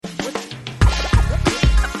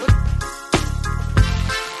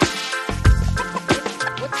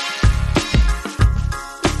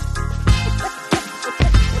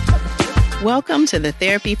Welcome to the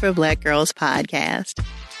Therapy for Black Girls podcast,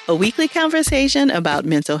 a weekly conversation about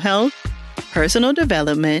mental health, personal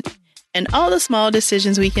development, and all the small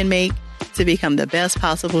decisions we can make to become the best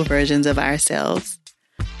possible versions of ourselves.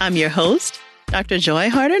 I'm your host, Dr. Joy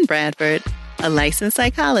Harden Bradford, a licensed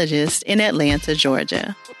psychologist in Atlanta,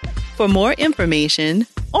 Georgia. For more information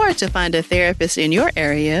or to find a therapist in your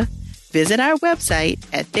area, visit our website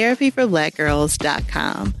at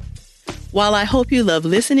therapyforblackgirls.com. While I hope you love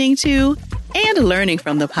listening to and learning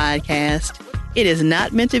from the podcast, it is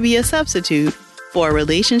not meant to be a substitute for a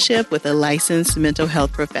relationship with a licensed mental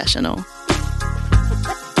health professional.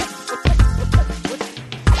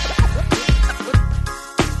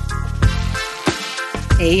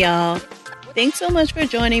 Hey y'all, thanks so much for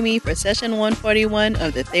joining me for session 141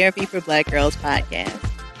 of the Therapy for Black Girls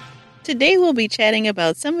podcast. Today we'll be chatting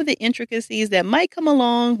about some of the intricacies that might come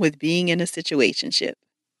along with being in a situationship.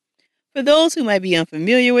 For those who might be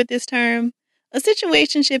unfamiliar with this term, a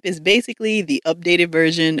situationship is basically the updated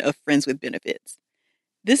version of friends with benefits.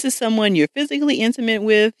 This is someone you're physically intimate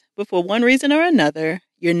with, but for one reason or another,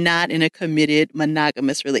 you're not in a committed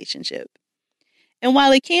monogamous relationship. And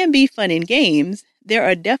while it can be fun and games, there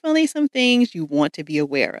are definitely some things you want to be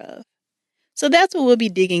aware of. So that's what we'll be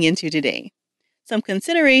digging into today. Some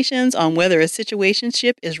considerations on whether a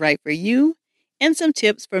situationship is right for you, and some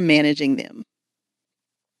tips for managing them.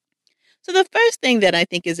 So the first thing that I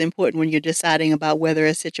think is important when you're deciding about whether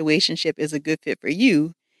a situationship is a good fit for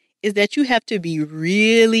you is that you have to be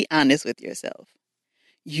really honest with yourself.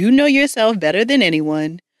 You know yourself better than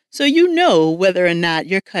anyone, so you know whether or not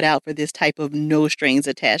you're cut out for this type of no strings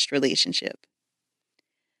attached relationship.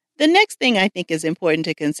 The next thing I think is important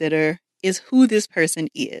to consider is who this person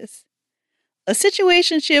is. A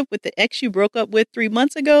situationship with the ex you broke up with 3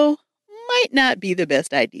 months ago might not be the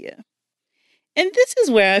best idea. And this is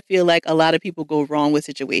where I feel like a lot of people go wrong with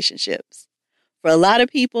situationships. For a lot of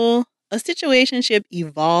people, a situationship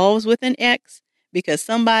evolves with an ex because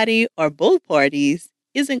somebody or both parties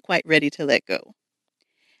isn't quite ready to let go.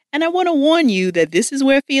 And I want to warn you that this is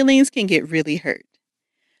where feelings can get really hurt.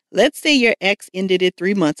 Let's say your ex ended it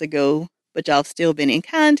 3 months ago, but y'all have still been in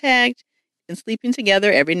contact and sleeping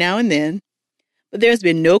together every now and then. But there's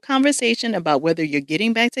been no conversation about whether you're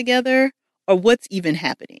getting back together or what's even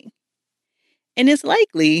happening. And it's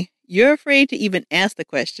likely you're afraid to even ask the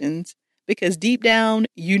questions because deep down,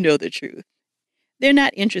 you know the truth. They're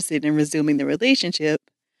not interested in resuming the relationship,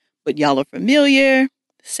 but y'all are familiar,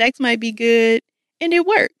 the sex might be good, and it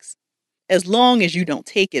works, as long as you don't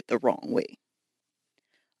take it the wrong way.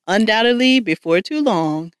 Undoubtedly, before too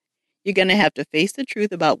long, you're going to have to face the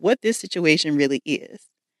truth about what this situation really is.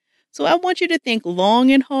 So I want you to think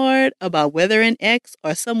long and hard about whether an ex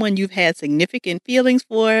or someone you've had significant feelings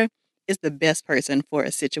for is the best person for a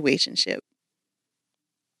situationship.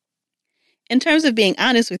 In terms of being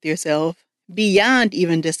honest with yourself, beyond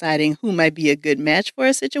even deciding who might be a good match for a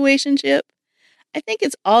situationship, I think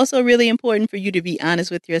it's also really important for you to be honest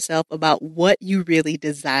with yourself about what you really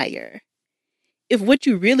desire. If what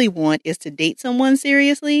you really want is to date someone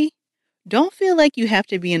seriously, don't feel like you have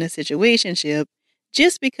to be in a situationship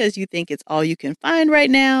just because you think it's all you can find right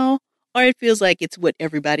now, or it feels like it's what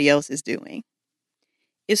everybody else is doing.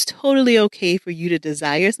 It's totally okay for you to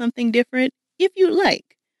desire something different if you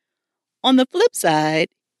like. On the flip side,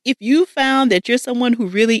 if you found that you're someone who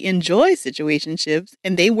really enjoys situationships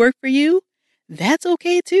and they work for you, that's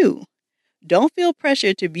okay too. Don't feel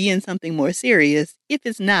pressured to be in something more serious if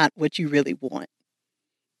it's not what you really want.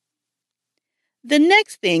 The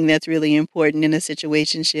next thing that's really important in a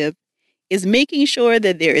situationship is making sure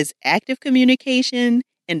that there is active communication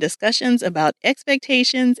and discussions about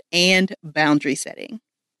expectations and boundary setting.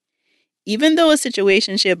 Even though a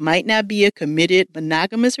situationship might not be a committed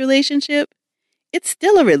monogamous relationship, it's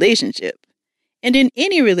still a relationship. And in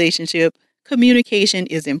any relationship, communication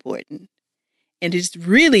is important. And it's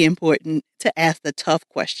really important to ask the tough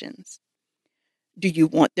questions. Do you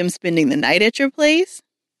want them spending the night at your place?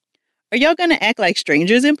 Are y'all going to act like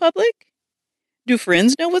strangers in public? Do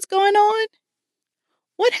friends know what's going on?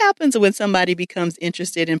 What happens when somebody becomes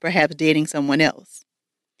interested in perhaps dating someone else?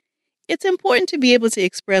 It's important to be able to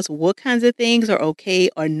express what kinds of things are okay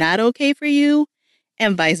or not okay for you,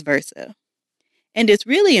 and vice versa. And it's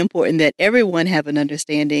really important that everyone have an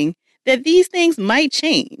understanding that these things might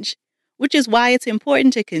change, which is why it's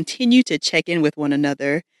important to continue to check in with one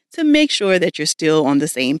another to make sure that you're still on the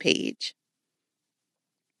same page.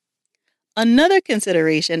 Another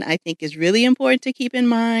consideration I think is really important to keep in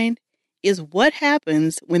mind is what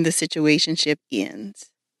happens when the situationship ends.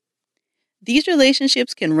 These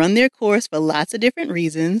relationships can run their course for lots of different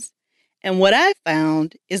reasons, And what I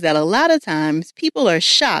found is that a lot of times people are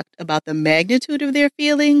shocked about the magnitude of their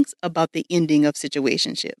feelings about the ending of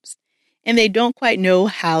situationships, and they don't quite know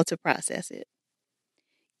how to process it.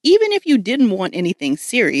 Even if you didn't want anything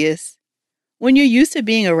serious, when you're used to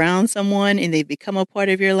being around someone and they become a part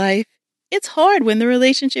of your life, it's hard when the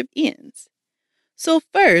relationship ends. So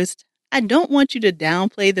first, I don't want you to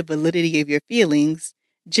downplay the validity of your feelings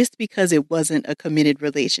just because it wasn't a committed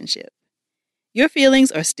relationship. Your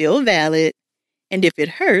feelings are still valid, and if it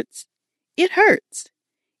hurts, it hurts.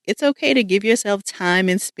 It's okay to give yourself time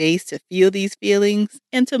and space to feel these feelings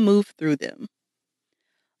and to move through them.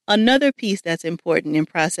 Another piece that's important in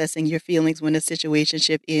processing your feelings when a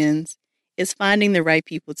situationship ends is finding the right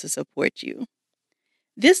people to support you.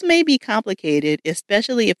 This may be complicated,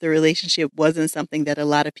 especially if the relationship wasn't something that a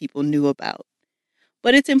lot of people knew about.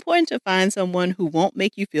 But it's important to find someone who won't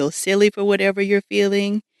make you feel silly for whatever you're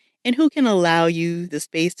feeling and who can allow you the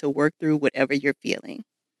space to work through whatever you're feeling.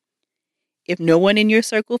 If no one in your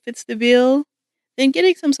circle fits the bill, then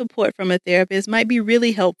getting some support from a therapist might be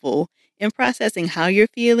really helpful in processing how you're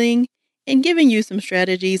feeling and giving you some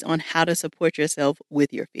strategies on how to support yourself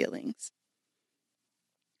with your feelings.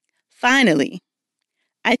 Finally,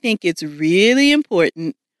 I think it's really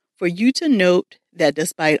important for you to note that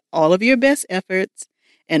despite all of your best efforts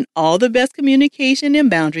and all the best communication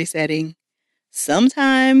and boundary setting,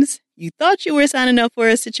 sometimes you thought you were signing up for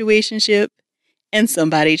a situationship and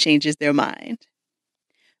somebody changes their mind.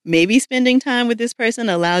 Maybe spending time with this person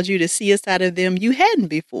allowed you to see a side of them you hadn't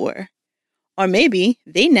before. Or maybe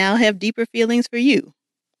they now have deeper feelings for you.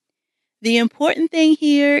 The important thing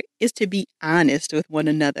here is to be honest with one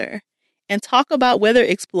another and talk about whether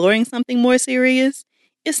exploring something more serious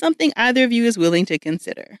is something either of you is willing to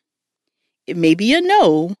consider. It may be a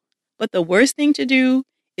no, but the worst thing to do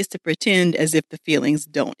is to pretend as if the feelings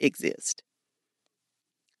don't exist.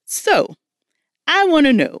 So, I want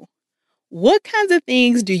to know, what kinds of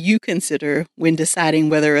things do you consider when deciding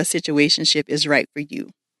whether a situationship is right for you?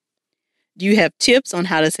 Do you have tips on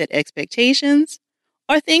how to set expectations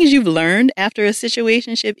or things you've learned after a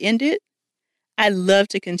situationship ended? I'd love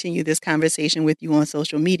to continue this conversation with you on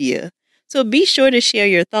social media, so be sure to share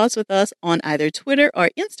your thoughts with us on either Twitter or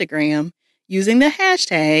Instagram using the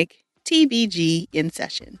hashtag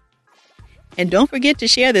TBGInSession. And don't forget to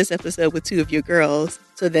share this episode with 2 of your girls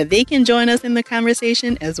so that they can join us in the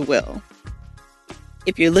conversation as well.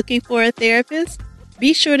 If you're looking for a therapist,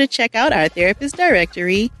 be sure to check out our therapist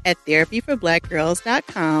directory at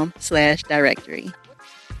therapyforblackgirls.com/directory.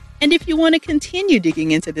 And if you want to continue digging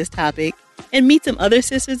into this topic and meet some other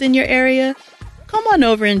sisters in your area, come on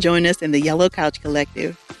over and join us in the Yellow Couch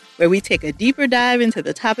Collective, where we take a deeper dive into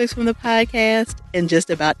the topics from the podcast and just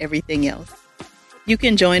about everything else. You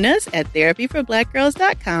can join us at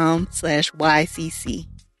therapyforblackgirls.com/YCC.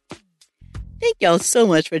 Thank y'all so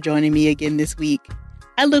much for joining me again this week.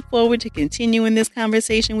 I look forward to continuing this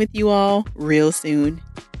conversation with you all real soon.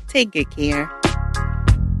 Take good care.